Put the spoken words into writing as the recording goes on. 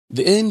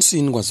The ANC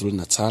in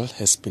KwaZulu-Natal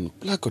has been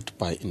plagued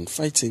by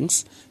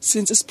infightings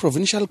since its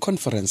provincial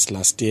conference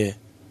last year.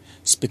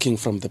 Speaking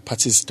from the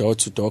party's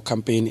door-to-door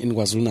campaign in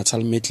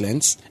KwaZulu-Natal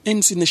Midlands,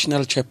 ANC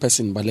National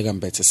Chairperson Baleka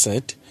Mbete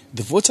said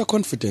the voter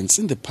confidence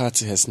in the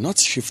party has not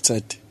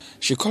shifted.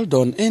 She called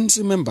on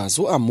ANC members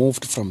who are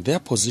moved from their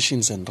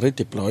positions and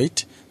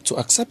redeployed to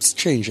accept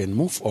change and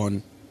move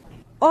on.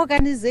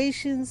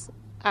 Organizations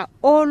are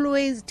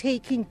always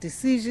taking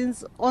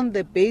decisions on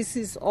the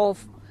basis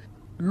of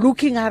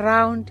looking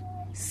around,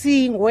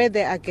 seeing where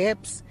there are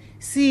gaps,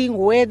 seeing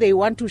where they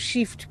want to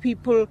shift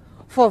people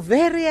for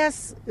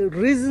various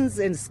reasons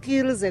and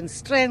skills and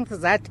strengths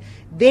that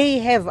they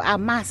have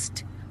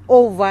amassed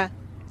over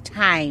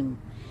time.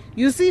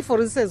 You see,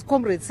 for instance,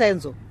 Comrade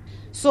Senzo.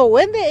 So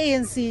when the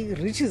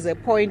ANC reaches a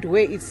point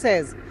where it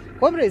says,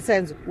 Comrade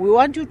Senzo, we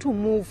want you to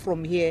move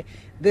from here,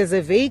 there's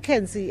a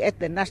vacancy at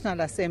the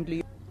National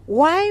Assembly.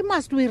 Why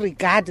must we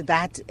regard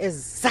that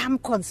as some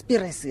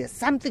conspiracy, as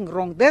something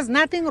wrong? There's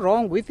nothing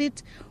wrong with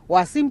it.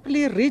 We're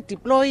simply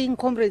redeploying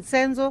Comrade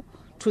Senzo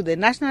to the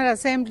National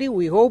Assembly.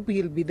 We hope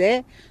he'll be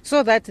there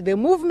so that the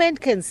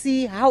movement can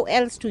see how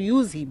else to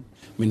use him.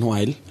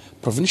 Meanwhile,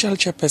 Provincial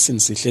Chairperson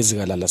Sihle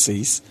Zikalala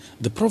says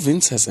the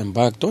province has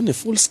embarked on a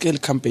full-scale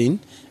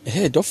campaign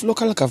ahead of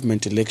local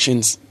government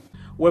elections.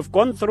 We've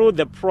gone through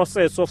the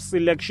process of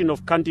selection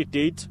of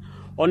candidates.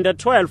 On the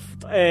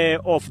 12th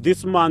of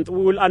this month,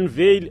 we will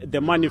unveil the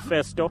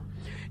manifesto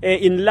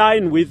in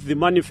line with the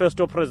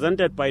manifesto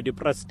presented by the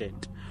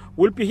President.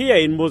 We'll be here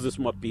in Moses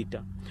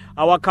Mabhida.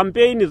 Our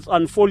campaign is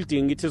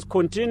unfolding. It is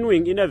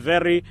continuing in a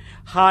very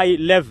high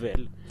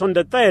level. On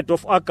the 3rd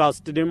of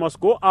August, they must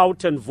go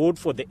out and vote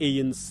for the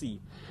ANC.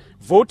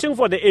 Voting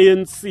for the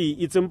ANC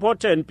is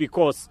important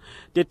because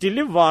the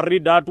delivery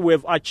that we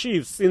have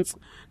achieved since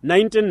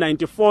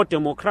 1994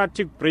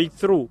 democratic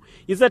breakthrough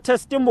is a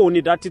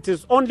testimony that it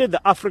is only the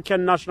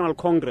African National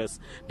Congress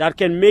that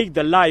can make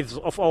the lives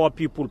of our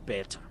people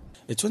better.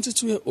 A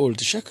 22-year-old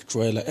Sheikh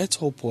Joela at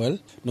Hopewell,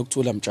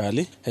 Nokuthula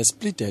Mtshali, has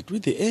pleaded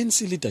with the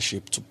ANC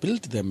leadership to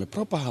build them a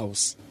proper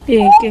house. We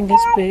are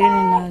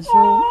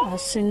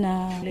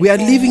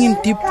living in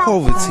deep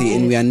poverty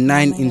and we are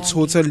 9 in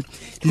total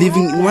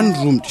living in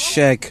one-roomed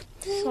shack.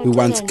 We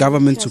want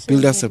government to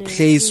build us a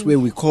place where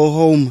we call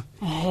home.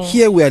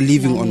 Here we are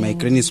living on my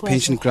granny's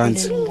pension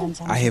grant.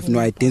 I have no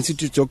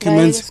identity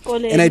documents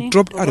and I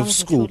dropped out of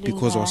school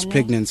because I was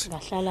pregnant.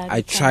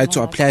 I tried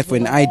to apply for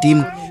an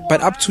ID,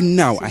 but up to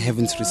now I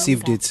haven't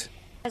received it.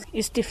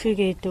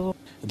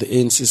 The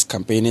ANC's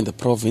campaign in the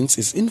province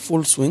is in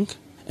full swing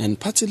and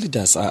party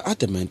leaders are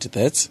adamant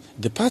that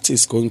the party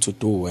is going to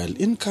do well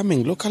in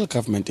coming local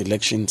government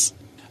elections.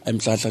 I'm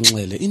Tlantla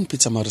Nxele in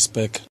Pietermaritzburg.